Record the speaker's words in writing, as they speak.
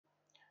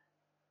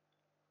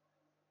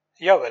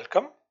You're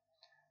welcome.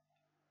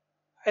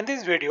 In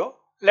this video,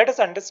 let us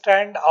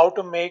understand how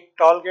to make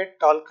Tollgate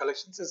toll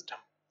collection system.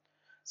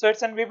 So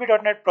it's an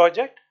VB.NET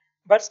project,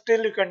 but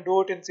still you can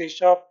do it in C#,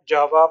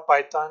 Java,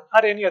 Python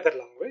or any other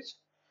language.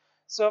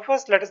 So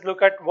first let us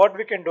look at what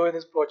we can do in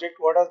this project,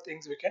 what are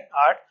things we can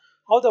add,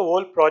 how the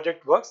whole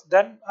project works,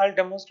 then I'll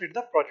demonstrate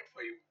the project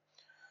for you.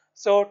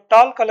 So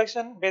toll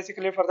collection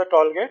basically for the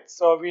toll gate.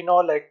 So we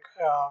know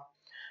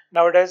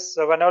nowadays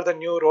whenever the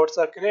new roads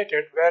are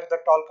created where the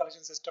toll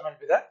collection system will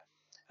be there,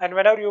 and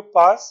whenever you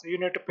pass you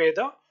need to pay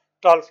the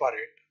toll for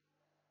it.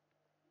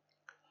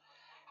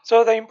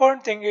 So the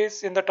important thing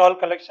is in the toll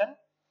collection,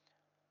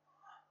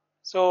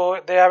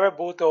 so they have a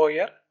booth over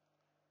here,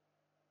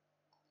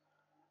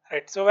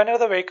 right? So whenever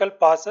the vehicle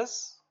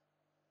passes,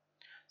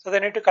 so they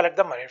need to collect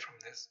the money from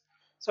this.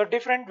 So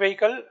different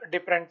vehicle,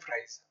 different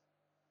price.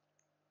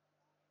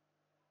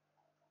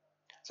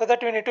 So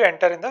that we need to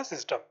enter in the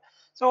system.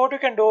 So what we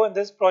can do in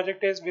this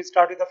project is we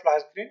start with the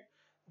flash screen,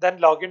 then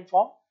login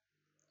form,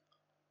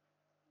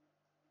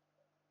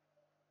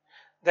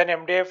 then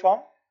MDI form.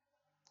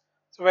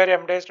 So where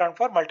MDI stands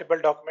for multiple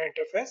document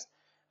interface,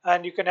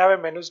 and you can have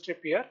a menu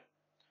strip here.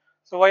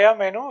 So via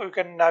menu you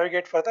can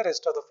navigate for the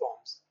rest of the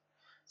forms.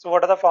 So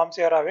what are the forms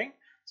you are having?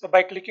 So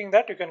by clicking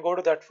that you can go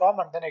to that form,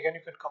 and then again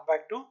you can come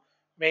back to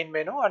main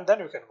menu and then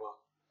you can work.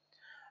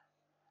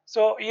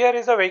 So here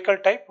is a vehicle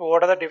type.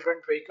 What are the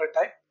different vehicle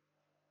type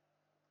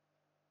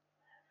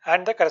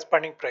and the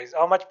corresponding price,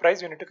 how much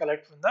price you need to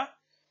collect from the,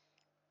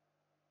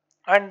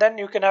 and then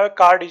you can have a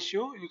card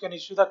issue. You can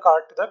issue the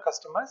card to the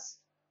customers.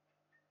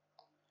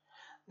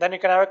 Then you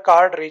can have a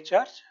card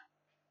recharge.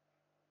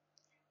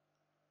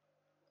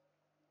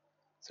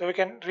 So we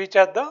can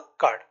recharge the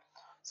card.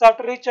 So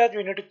after recharge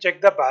we need to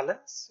check the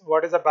balance.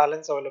 What is the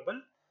balance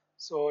available?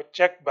 So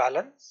check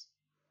balance.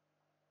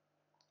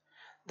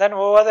 Then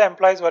over the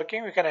employees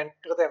working, we can enter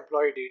the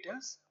employee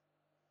details.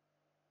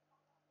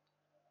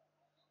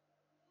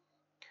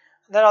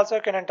 Then also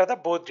you can enter the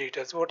booth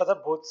details. What are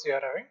the booths you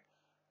are having?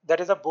 That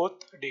is the booth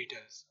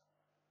details.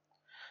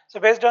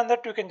 So based on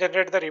that you can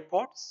generate the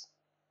reports.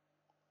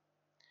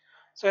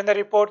 So in the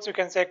reports you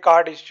can say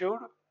card issued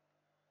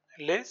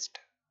list,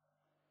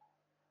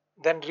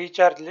 then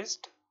recharge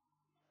list,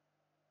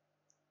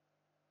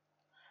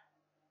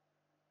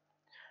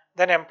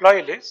 then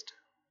employee list,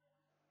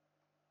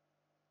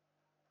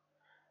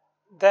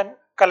 then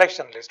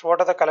collection list.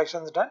 What are the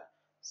collections done?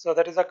 So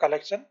that is a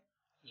collection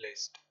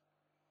list.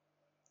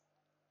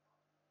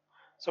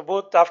 So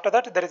both after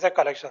that there is a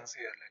collections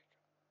here.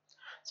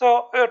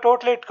 So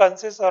totally it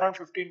consists around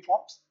 15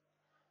 forms.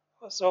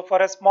 So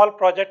for a small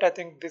project I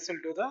think this will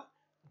do the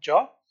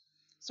job.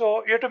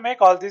 So you have to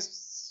make all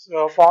these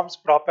forms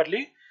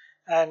properly,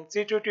 and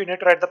see to it you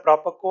need to write the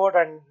proper code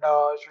and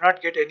should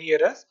not get any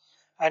errors,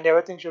 and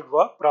everything should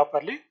work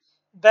properly.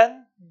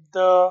 Then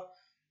the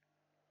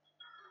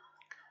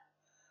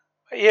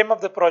aim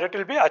of the project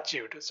will be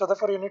achieved. So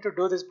therefore you need to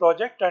do this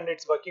project and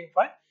it's working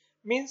fine,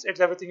 means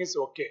it's everything is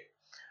okay.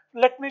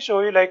 Let me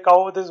show you like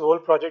how this whole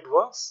project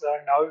works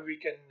and how we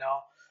can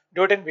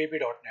do it in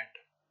VB.NET.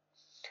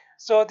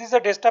 So this is a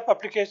desktop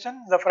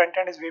application. The front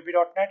end is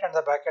VB.NET and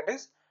the back end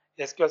is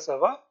SQL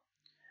Server,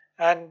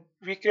 and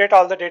we create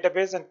all the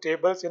database and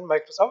tables in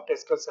Microsoft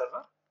SQL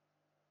Server.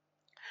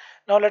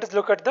 Now let us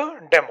look at the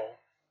demo.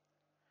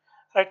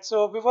 Right,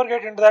 so before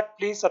getting into that,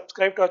 please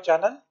subscribe to our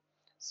channel.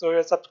 So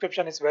your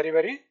subscription is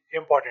very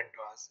important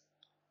to us.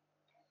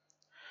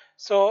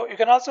 So you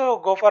can also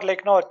go for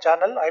like our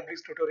channel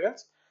Highblix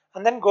tutorials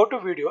and then go to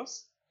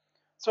videos.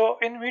 So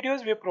in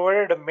videos we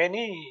provided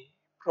many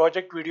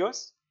project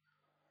videos,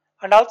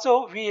 and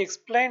also we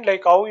explained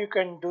like how you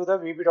can do the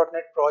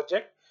VB.NET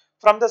project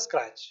from the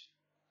scratch.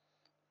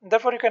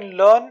 Therefore you can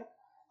learn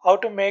how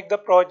to make the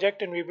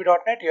project in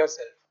VB.NET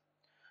yourself.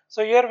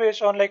 So here we have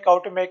shown like how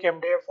to make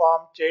MDI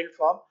form, child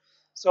form.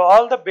 So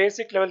all the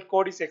basic level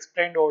code is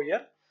explained over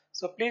here.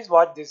 So please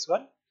watch this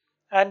one.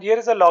 And here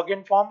is a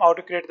login form, how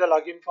to create the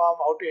login form,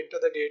 how to enter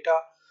the data.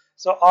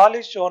 So all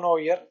is shown over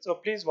here. So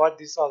please watch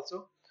this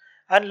also.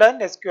 And learn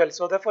SQL.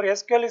 So therefore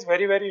SQL is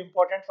very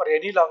important for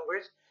any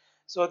language.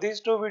 So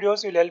these two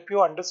videos will help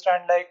you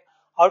understand like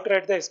how to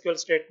write the SQL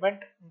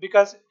statement,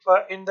 because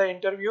in the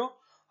interview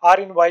or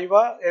in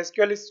Viva,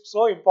 SQL is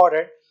so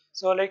important.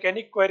 So like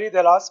any query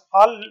they'll ask,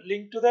 all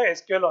linked to the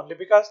SQL only,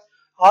 because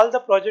all the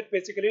project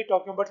basically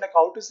talking about like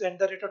how to send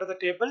the data to the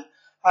table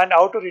and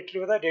how to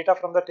retrieve the data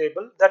from the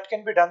table. That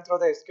can be done through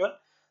the SQL.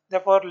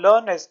 Therefore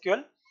learn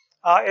SQL.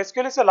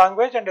 SQL is a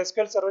language and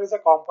SQL Server is a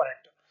component.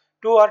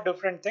 Two are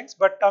different things,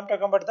 but I'm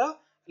talking about the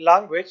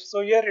language.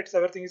 So here it's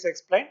everything is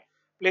explained.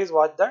 Please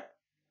watch that.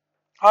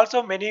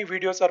 Also many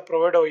videos are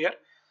provided over here.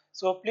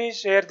 So please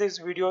share these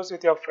videos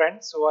with your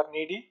friends who are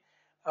needy.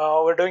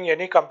 We're doing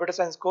any computer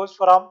science course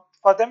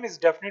for them is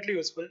definitely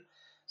useful.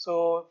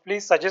 So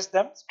please suggest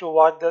them to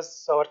watch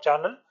this our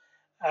channel,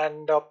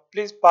 and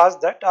please pass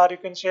that, or you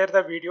can share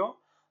the video,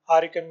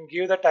 or you can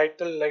give the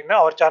title like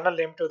our channel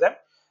name to them.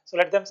 So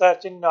let them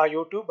search in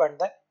YouTube and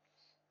then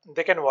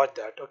they can watch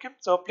that. Okay.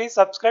 So please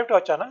subscribe to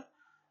our channel.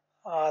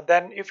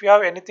 Then if you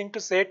have anything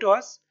to say to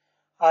us,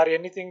 or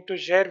anything to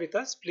share with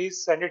us,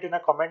 please send it in a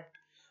comment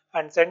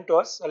and send to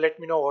us. Let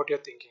me know what you're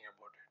thinking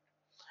about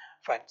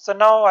it. Fine. So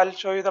now I'll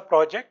show you the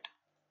project.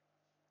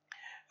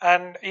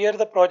 And here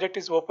the project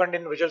is opened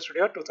in Visual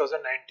Studio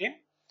 2019.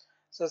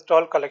 So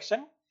install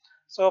collection.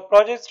 So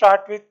project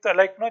start with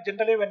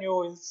generally when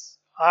you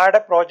add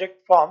a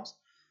project forms,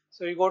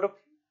 so you go to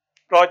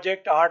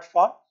project add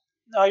form.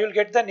 Now you'll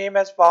get the name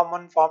as form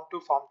 1, form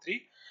 2, form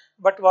 3.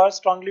 But what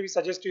strongly we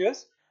suggest to you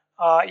is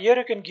here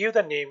you can give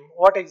the name.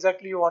 What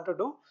exactly you want to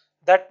do,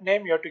 that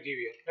name you have to give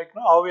here.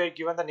 How we are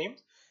given the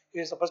names,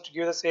 you're supposed to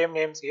give the same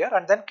names here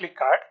and then click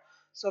add.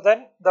 So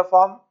then the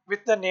form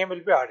with the name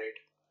will be added.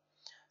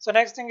 So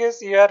next thing is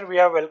here we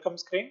have welcome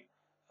screen.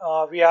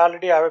 We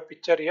already have a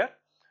picture here.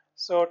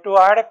 So to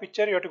add a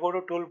picture, you have to go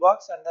to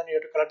toolbox and then you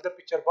have to select the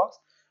picture box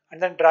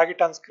and then drag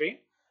it on screen.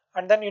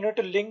 And then you need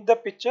to link the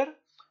picture.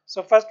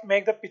 So first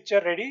make the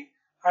picture ready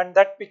and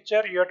that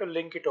picture you have to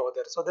link it over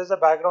there. So this is a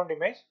background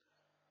image.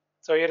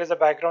 So here is a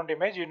background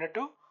image. You need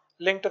to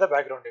link to the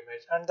background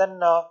image. And then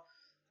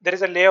there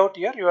is a layout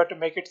here. You have to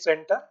make it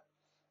center.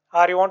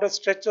 Or you want to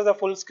stretch to the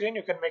full screen,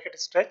 you can make it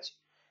stretch.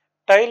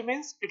 Tile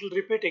means it will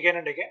repeat again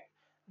and again.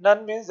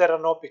 None means there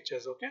are no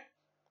pictures. Okay.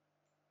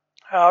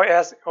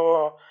 As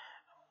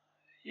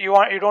you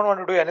don't want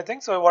to do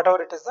anything, so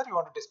whatever it is that you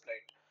want to display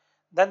it.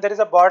 Then there is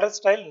a border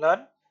style,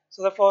 none.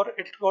 So therefore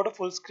it will go to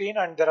full screen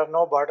and there are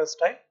no border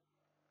style.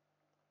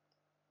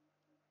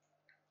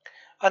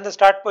 And the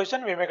start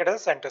position we make it as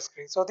a center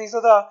screen. So these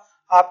are the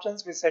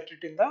options we set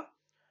it in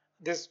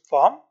this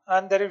form.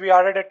 And there we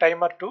added a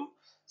timer too.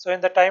 So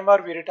in the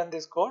timer we written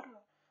this code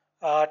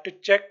to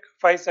check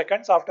 5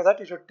 seconds. After that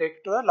you should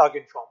take to the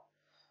login form.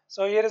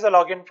 So here is a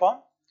login form.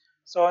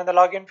 So in the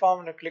login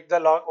form you click the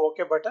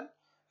OK button,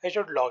 you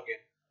should log in.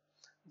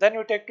 Then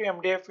you take to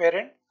MDI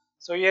parent.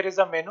 So here is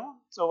a menu.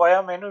 So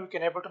via menu you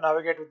can able to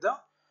navigate with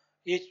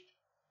each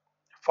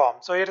form.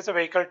 So here is a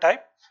vehicle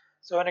type.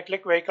 So when I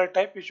click vehicle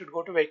type, you should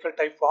go to vehicle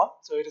type form.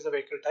 So here is a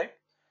vehicle type.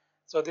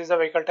 So this is a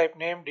vehicle type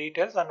name,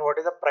 details, and what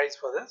is the price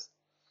for this.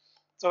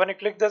 So when you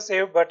click the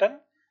save button,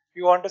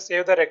 you want to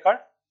save the record.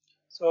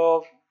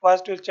 So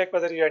first we'll check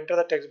whether you enter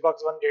the text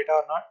box 1 data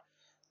or not.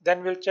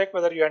 Then we'll check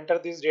whether you enter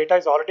this data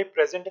is already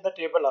present in the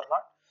table or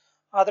not.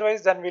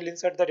 Otherwise, then we'll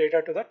insert the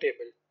data to the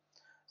table.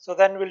 So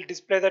then we'll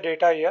display the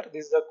data here.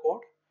 This is the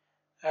code.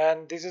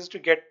 And this is to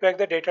get back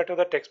the data to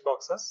the text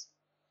boxes.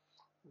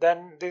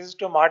 Then this is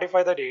to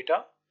modify the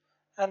data.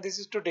 And this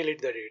is to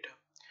delete the data.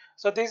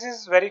 So this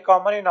is very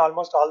common in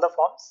almost all the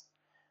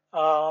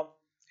forms.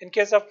 In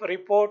case of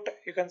report,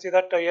 you can see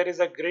that here is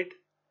a grid.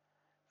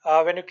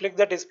 When you click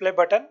the display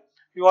button,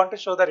 you want to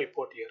show the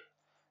report here.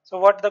 So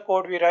what the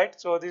code we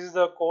write? So this is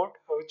the code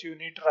which you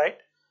need to write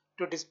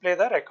to display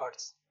the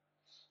records.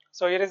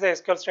 So here is the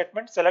SQL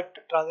statement. Select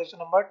transaction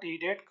number, T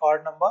date,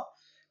 card number,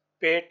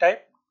 pay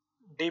type,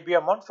 DB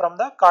amount from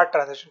the card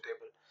transaction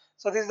table.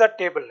 So this is the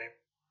table name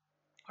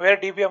where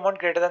DB amount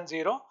greater than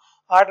 0,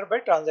 order by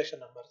transaction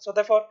number. So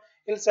therefore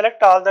you'll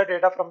select all the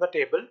data from the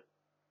table.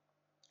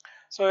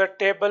 So your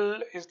table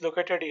is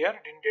located here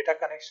in data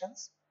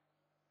connections.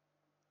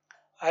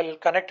 I'll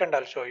connect and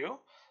I'll show you.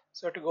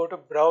 So to go to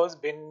browse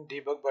bin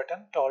debug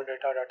button,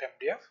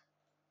 toldata.mdf.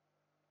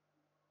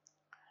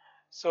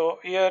 So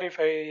here if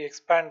I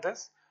expand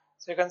this,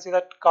 so you can see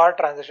that card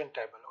transaction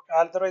table.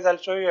 Okay. Otherwise I'll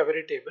show you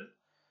every table.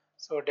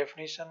 So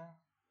definition.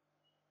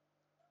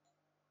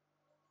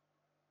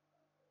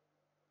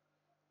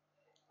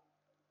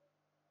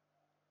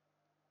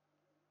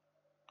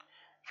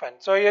 Fine.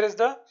 So here is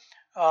the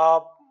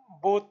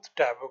booth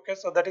tab. Okay.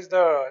 So that is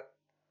the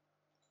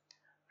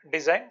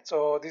design.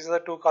 So these are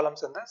the 2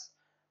 columns in this.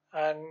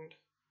 And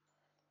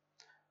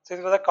so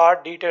this was the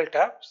card detail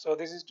tab. So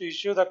this is to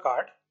issue the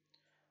card.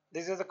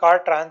 This is the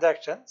card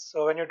transactions.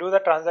 So when you do the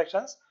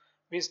transactions,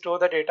 we store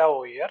the data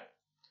over here.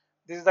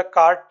 This is the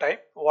card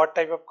type, what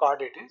type of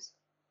card it is.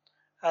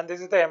 And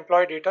this is the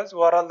employee details,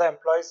 who are all the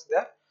employees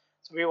there.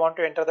 So we want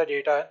to enter the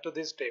data to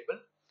this table.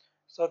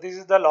 So this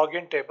is the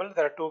login table.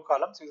 There are 2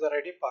 columns, user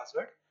ID,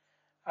 password.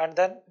 And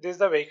then this is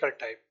the vehicle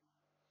type.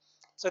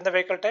 So in the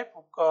vehicle type,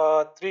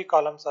 3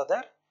 columns are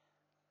there.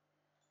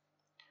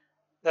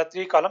 The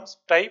 3 columns,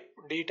 type,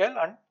 detail,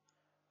 and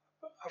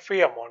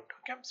fee amount.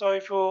 Okay. So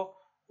if you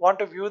want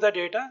to view the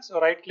data,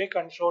 so right click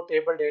and show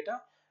table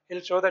data. It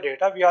will show the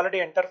data. We already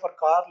enter for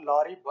car,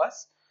 lorry,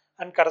 bus,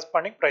 and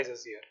corresponding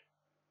prices here.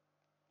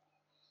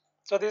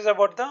 So this is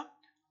about the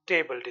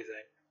table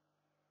design.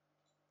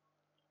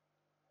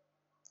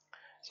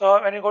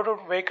 So when you go to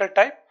vehicle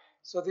type,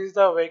 so this is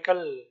the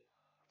vehicle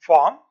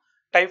form,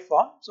 type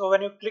form. So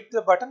when you click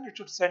the button, it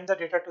should send the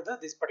data to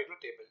this particular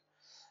table.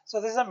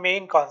 So this is the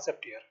main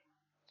concept here.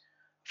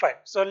 Fine.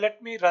 So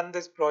let me run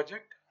this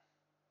project.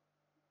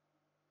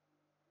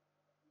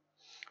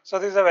 So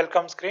this is a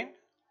welcome screen.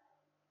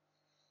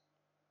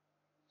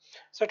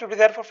 So it will be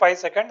there for 5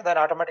 seconds, then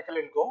automatically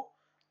it will go.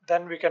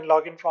 Then we can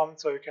log in form,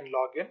 so you can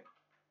log in.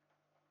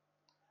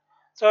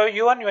 So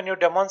even when you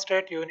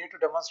demonstrate, you need to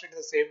demonstrate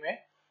the same way.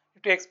 You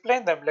have to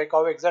explain them like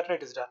how exactly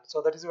it is done.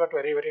 So that is what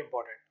very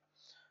important.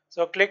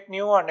 So click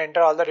new and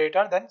enter all the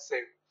data, then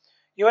save.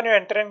 Even you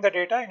entering the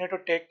data, you need to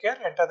take care,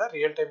 enter the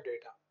real-time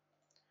data.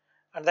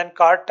 And then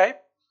card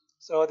type.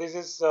 So this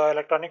is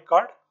electronic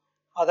card.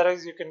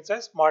 Otherwise, you can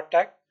say smart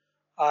tag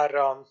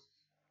or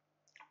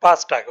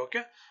fast tag.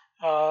 Okay.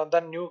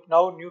 Then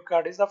new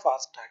card is the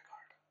fast tag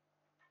card.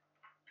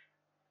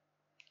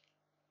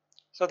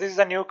 So this is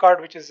a new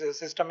card which is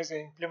system is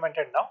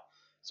implemented now.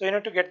 So you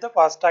need to get the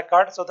fast tag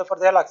card. So therefore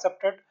they are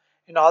accepted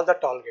in all the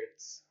toll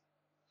gates.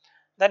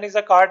 Then is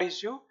a card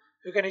issue.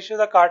 You can issue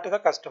the card to the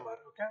customer.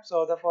 Okay.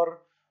 So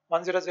therefore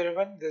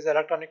 1001 this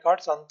electronic card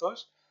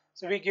Santosh.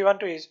 So we given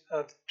to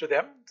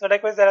them. So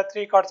likewise there are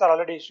 3 cards are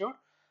already issued.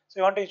 So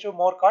you want to issue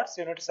more cards,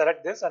 you need to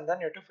select this and then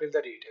you have to fill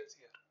the details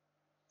here.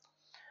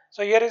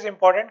 So here is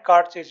important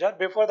card changer.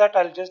 Before that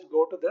I'll just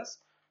go to this.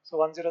 So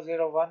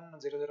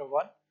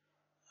 1001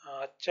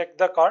 check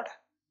the card.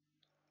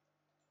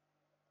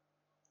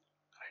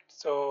 Right.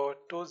 So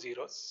 2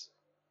 zeros.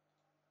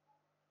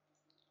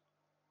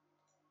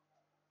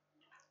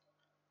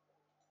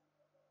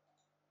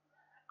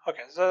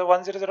 Okay, so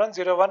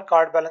 1001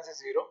 card balance is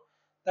 0.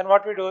 Then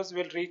what we do is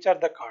we'll recharge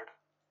the card.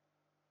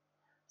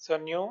 So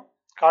new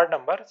card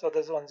number. So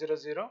this is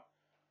 1001.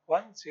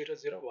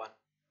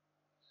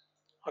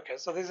 Okay,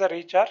 so this is a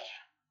recharge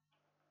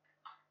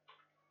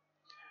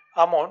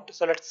amount.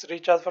 So let's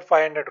recharge for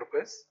 500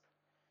 rupees.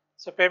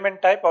 So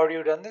payment type, how do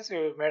you done this?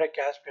 You made a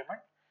cash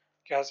payment,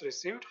 cash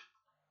received.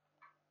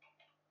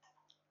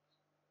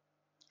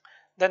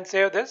 Then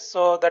save this.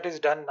 So that is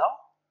done now.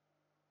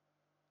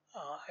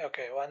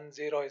 Okay, 10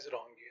 is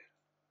wrong here.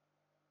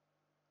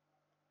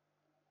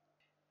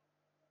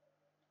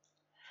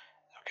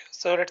 Okay,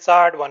 so let's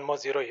add one more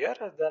 0 here.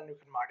 Then you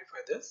can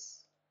modify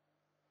this.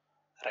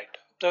 Right.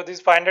 So this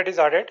 500 is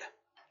added.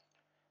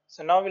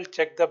 So now we'll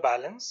check the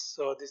balance.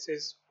 So this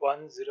is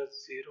 100.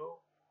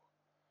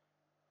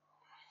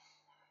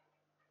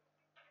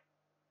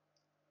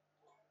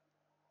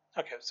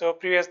 Okay, so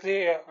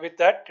previously with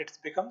that it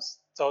becomes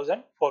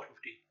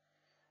 1450.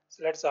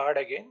 So let's add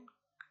again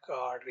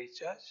card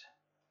recharge.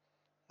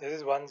 This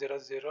is 1000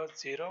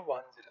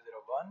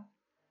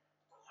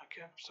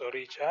 Okay, so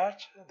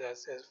recharge.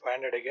 This is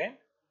 500 again.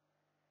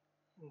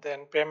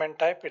 Then payment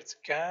type it's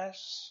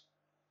cash.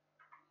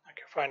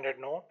 Okay, 500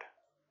 note.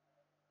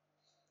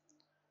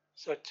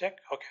 So check.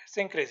 Okay, it's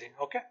increasing.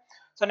 Okay,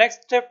 so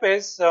next step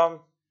is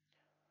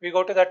we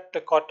go to that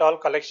toll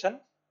collection.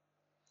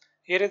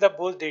 Here is the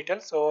booth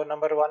details. So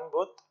number 1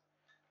 booth.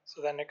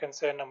 So then you can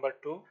say number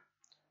 2,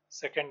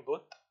 second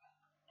booth.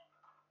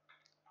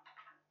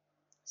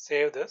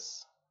 Save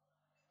this.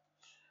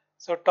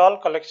 So toll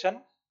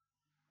collection.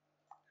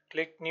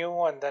 Click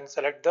new and then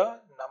select the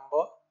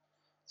number.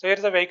 So here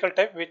is the vehicle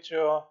type, which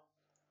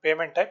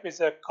payment type is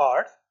a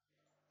card.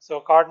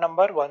 So card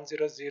number 100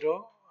 and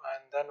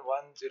then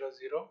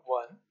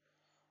 1001.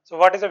 So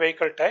what is the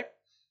vehicle type?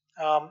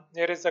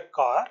 Here is a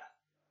car,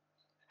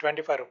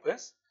 25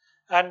 rupees,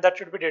 and that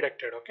should be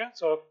deducted. Okay,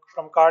 so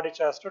from card it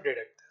has to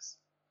deduct this.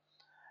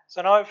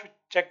 So now if you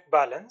check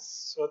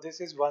balance, so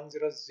this is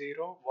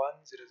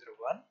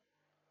 1001.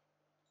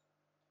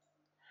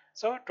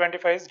 So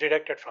 25 is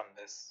deducted from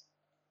this.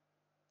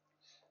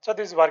 So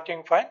this is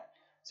working fine.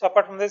 So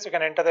apart from this, you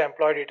can enter the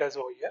employee details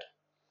over here.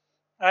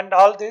 And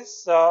all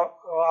this,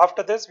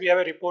 after this, we have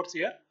a reports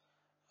here.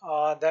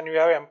 Then we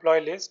have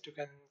employee list. You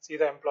can see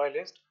the employee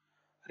list.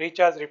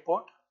 Recharge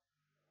report.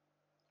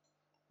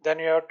 Then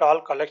you have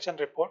toll collection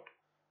report.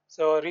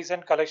 So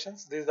recent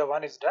collections, this is the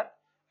one is done,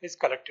 is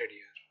collected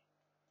here.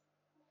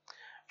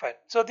 Fine.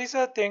 So these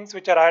are things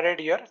which are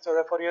added here. So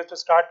therefore you have to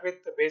start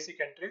with the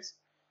basic entries.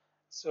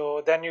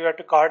 So then you have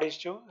to card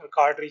issue,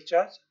 card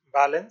recharge,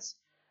 balance,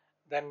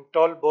 then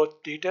toll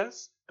both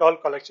details, toll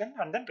collection,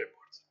 and then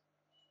reports.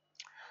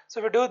 So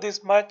if we do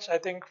this much, I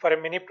think for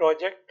a mini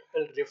project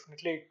will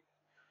definitely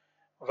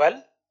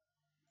well.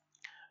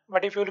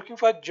 But if you're looking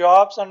for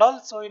jobs and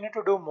all, so you need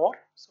to do more.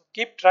 So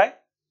keep trying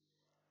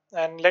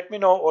and let me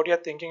know what you're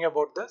thinking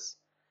about this.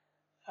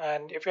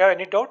 And if you have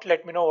any doubt,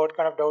 let me know what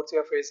kind of doubts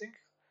you're facing.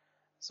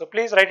 So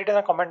please write it in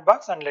the comment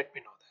box and let me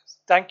know this.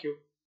 Thank you.